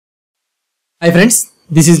Hi friends,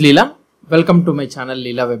 this is Leela. Welcome to my channel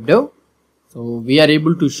Leela WebDev. So we are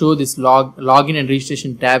able to show this login and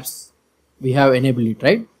registration tabs. We have enabled it,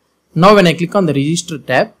 right? Now when I click on the register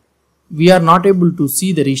tab, we are not able to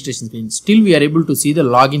see the registration screen. Still we are able to see the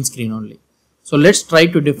login screen only. So let's try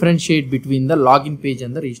to differentiate between the login page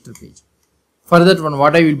and the register page. For that one,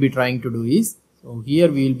 what I will be trying to do is, so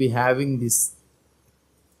here we will be having this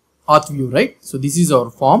auth view, right? So this is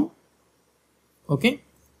our form. Okay.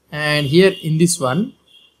 And here in this one,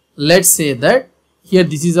 let's say that here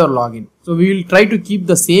this is our login. So we will try to keep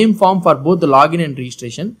the same form for both the login and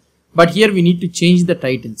registration, but here we need to change the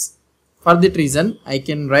titles. For that reason, I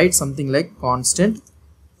can write something like constant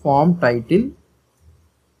form title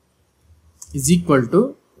is equal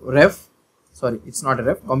to ref, sorry, it's not a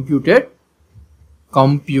ref, computed,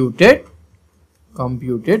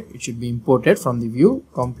 it should be imported from the view,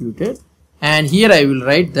 computed, and here I will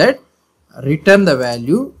write that return the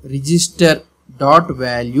value register dot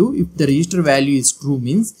value. If the register value is true,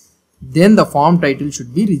 means then the form title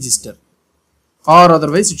should be register, or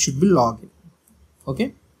otherwise it should be login.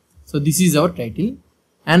 Okay, so this is our title,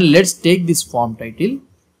 and let's take this form title,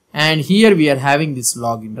 and here we are having this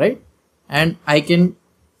login, right? And I can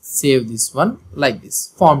save this one like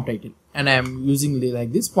this, form title, and I am using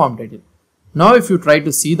like this form title. Now if you try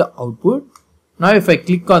to see the output, now if I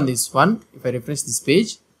click on this one, if I refresh this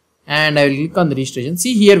page and I will click on the registration,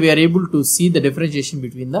 see here we are able to see the differentiation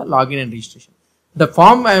between the login and registration. The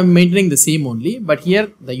form I am maintaining the same only, but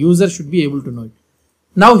here the user should be able to know it.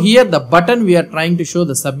 Now here the button we are trying to show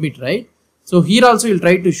the submit, right? So here also we will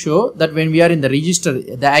try to show that when we are in the register,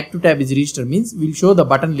 the active tab is register, means we will show the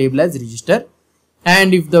button label as register,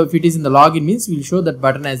 and if it is in the login, means we will show that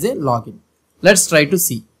button as a login. Let's try to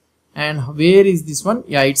see. And where is this one?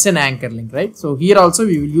 Yeah, it's an anchor link, right? So here also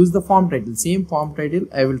we will use the form title, same form title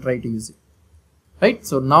I will try to use it, right?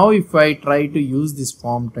 So now if I try to use this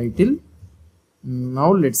form title,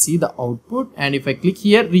 now let's see the output, and if I click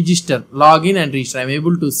here register, login and register, I am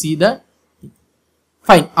able to see the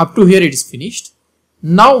fine. Up to here it is finished.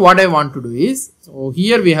 Now what I want to do is, so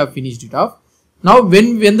here we have finished it off. Now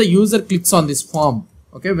when the user clicks on this form,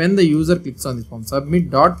 okay, when the user clicks on this form, submit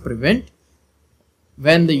dot prevent,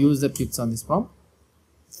 when the user clicks on this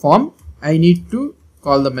form, I need to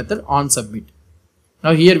call the method on submit.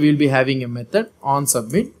 Now here we will be having a method on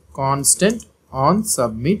submit, constant on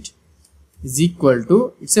submit is equal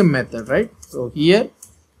to, it's a method, right? So here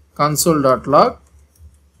console.log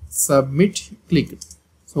submit clicked.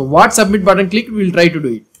 So what submit button clicked, we will try to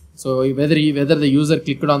do it. So whether the user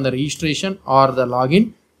clicked on the registration or the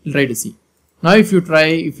login, we'll try to see. Now if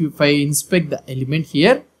I inspect the element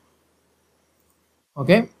here,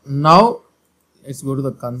 okay, now let's go to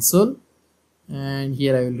the console, and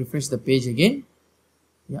here I will refresh the page again.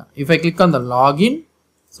 Yeah, if I click on the login,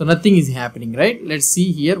 so nothing is happening, right? Let's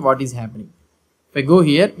see here what is happening. If I go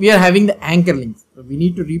here, we are having the anchor link, so we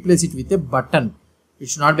need to replace it with a button. It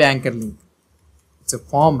should not be anchor link, it's a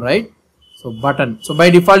form, right? So button, so by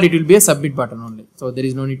default it will be a submit button only, so there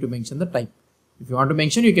is no need to mention the type. If you want to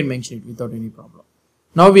mention, you can mention it without any problem.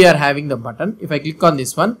 Now we are having the button. If I click on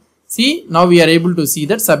this one, see, now we are able to see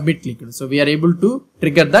that submit clicked. So we are able to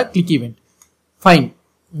trigger the click event. Fine.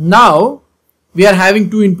 Now we are having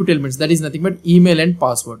two input elements, that is nothing but email and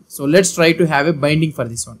password. So let's try to have a binding for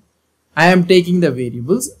this one. I am taking the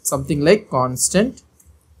variables, something like constant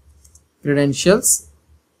credentials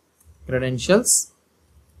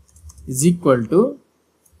is equal to,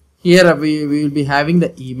 here we will be having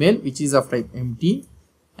the email which is of type empty,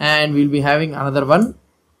 and we will be having another one,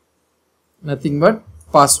 nothing but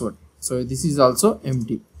password. So this is also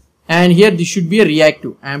empty, and here this should be a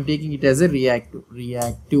reactive. I am taking it as a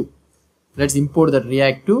reactive. Let's import that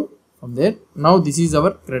reactive from there. Now this is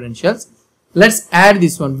our credentials. Let's add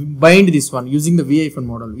this one, bind this one using the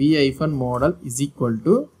v-model. v-model is equal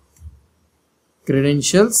to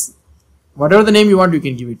credentials, whatever the name you want you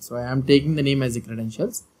can give it. So I am taking the name as the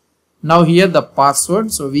credentials. Now here the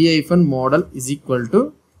password, so v-model is equal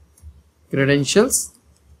to credentials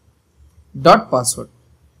dot password.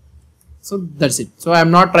 So that's it. So I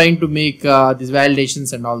am not trying to make these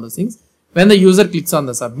validations and all those things. When the user clicks on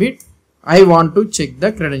the submit, I want to check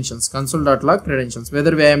the credentials, console.log credentials,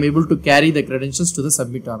 whether I am able to carry the credentials to the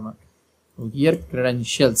submit or not. So here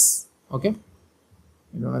credentials, okay,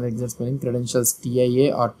 I don't know the exact spelling, credentials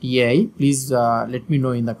TIA or TAI, please let me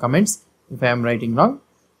know in the comments if I am writing wrong.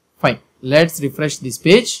 Fine, let's refresh this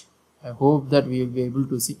page. I hope that we will be able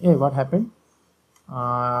to see. Hey, what happened?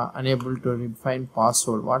 Unable to define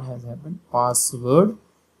password. What has happened? Password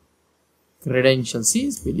credentials. See,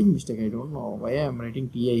 spelling mistake. I don't know why I am writing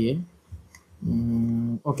TIA.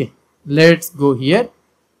 Okay, let's go here.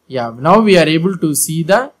 Yeah, now we are able to see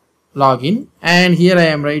the login, and here I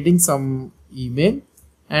am writing some email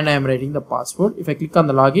and I am writing the password. If I click on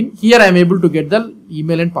the login, here I am able to get the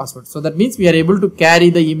email and password. So that means we are able to carry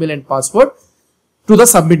the email and password to the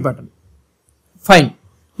submit button. Fine.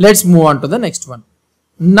 Let's move on to the next one.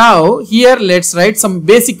 Now here let's write some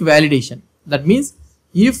basic validation. That means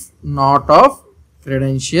if not of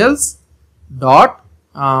credentials dot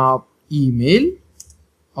email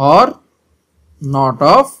or not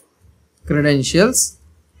of credentials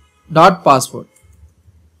dot password,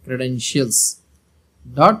 credentials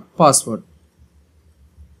dot password,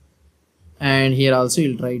 and here also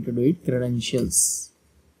you'll try to do it credentials.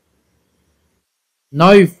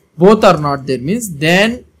 Now if both are not there means,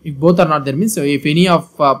 then if both are not there means, so if any of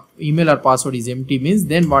email or password is empty means,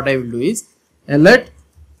 then what I will do is alert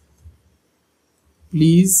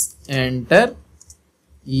please enter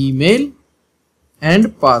email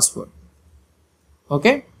and password.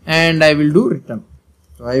 Okay, and I will do return.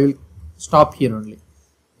 So I will stop here only.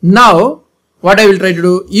 Now what I will try to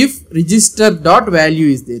do, if register dot value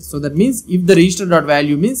is there, so that means if the register dot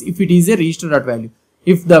value means if it is a register dot value,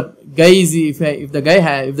 if the guy is if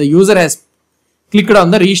the user has clicked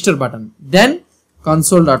on the register button, then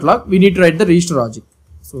console.log we need to write the register object.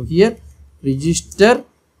 So here register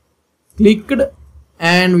clicked,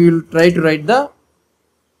 and we will try to write the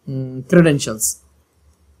credentials.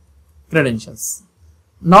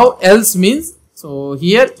 Now else means, so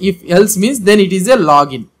here if else means then it is a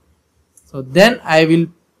login. So then I will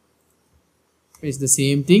paste the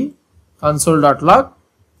same thing console.log.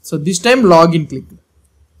 So this time login clicked.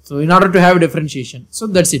 So in order to have differentiation, so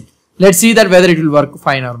that's it. Let's see that whether it will work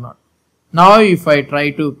fine or not. Now if I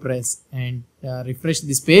try to press and refresh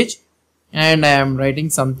this page, and I am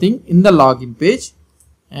writing something in the login page,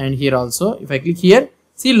 and here also if I click here,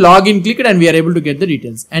 see login clicked and we are able to get the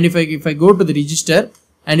details. And if I go to the register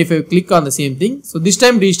and if I click on the same thing, so this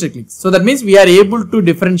time register clicks. So that means we are able to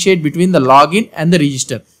differentiate between the login and the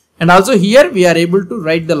register. And also here we are able to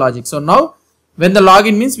write the logic. So now when the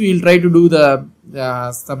login means we will try to do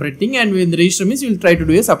the separate thing, and when the register means we will try to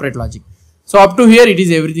do a separate logic. So up to here it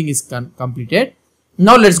is everything is completed.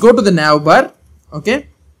 Now let's go to the nav bar. Okay,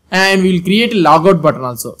 and we will create a logout button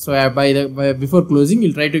also. So before closing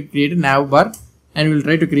we'll try to create a nav bar, and we will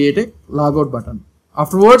try to create a logout button.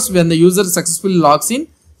 Afterwards, when the user successfully logs in,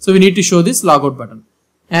 so we need to show this logout button.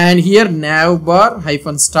 And here nav bar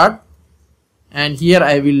hyphen start, and here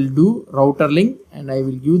I will do router link, and I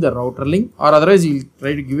will give the router link, or otherwise you will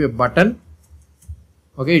try to give a button.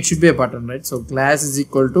 Okay, it should be a button, right? So class is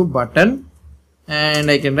equal to button, and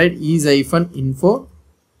I can write is hyphen info.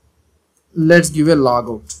 Let's give a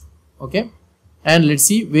logout. Okay, and let's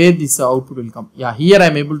see where this output will come. Yeah, here I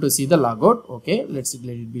am able to see the logout. Okay, let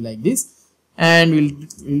it be like this, and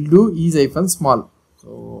we'll do is hyphen small.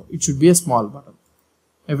 So it should be a small button.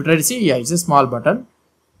 If you try to see, yeah, it's a small button.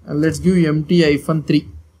 And let's give empty hyphen 3.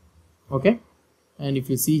 Okay, and if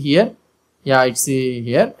you see here, yeah, it's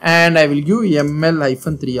here, and I will give ml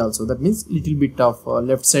hyphen 3 also. That means little bit of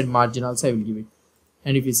left side margin also I will give it.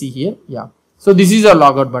 And if you see here, yeah, so this is a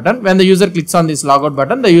logout button. When the user clicks on this logout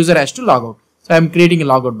button, the user has to log out. So I am creating a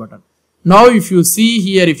logout button. Now if you see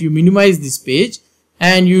here, if you minimize this page,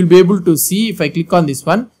 and you will be able to see, if I click on this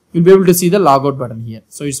one, you'll be able to see the logout button here.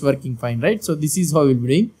 So it's working fine, right? So this is how we'll be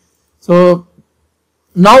doing. So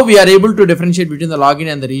now we are able to differentiate between the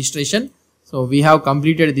login and the registration. So we have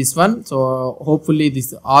completed this one. So hopefully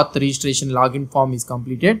this auth registration login form is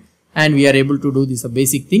completed, and we are able to do this a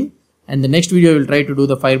basic thing. And the next video will try to do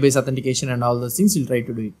the Firebase authentication and all those things. We'll try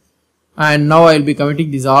to do it. And now I will be committing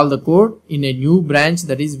this all the code in a new branch,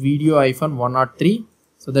 that is video-103.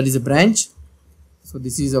 So that is a branch. So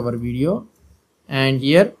this is our video, and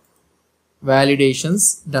here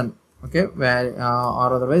validations done. Okay,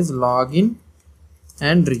 or otherwise login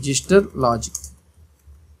and register logic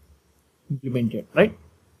implemented, right?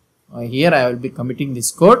 Here I will be committing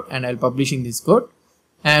this code, and I will publishing this code,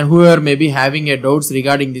 and whoever may be having a doubts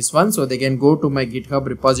regarding this one, so they can go to my GitHub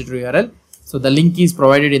repository URL. So the link is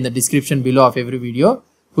provided in the description below of every video.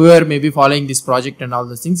 Whoever may be following this project and all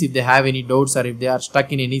those things, if they have any doubts or if they are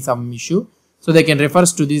stuck in some issue, so they can refer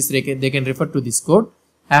to this. They can refer to this code.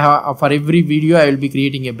 For every video I will be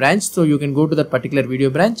creating a branch, so you can go to that particular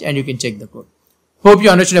video branch and you can check the code. Hope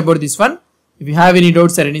you understood about this one. If you have any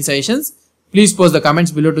doubts or any suggestions, please post the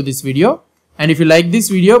comments below to this video. And if you like this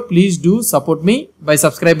video, please do support me by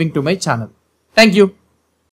subscribing to my channel. Thank you.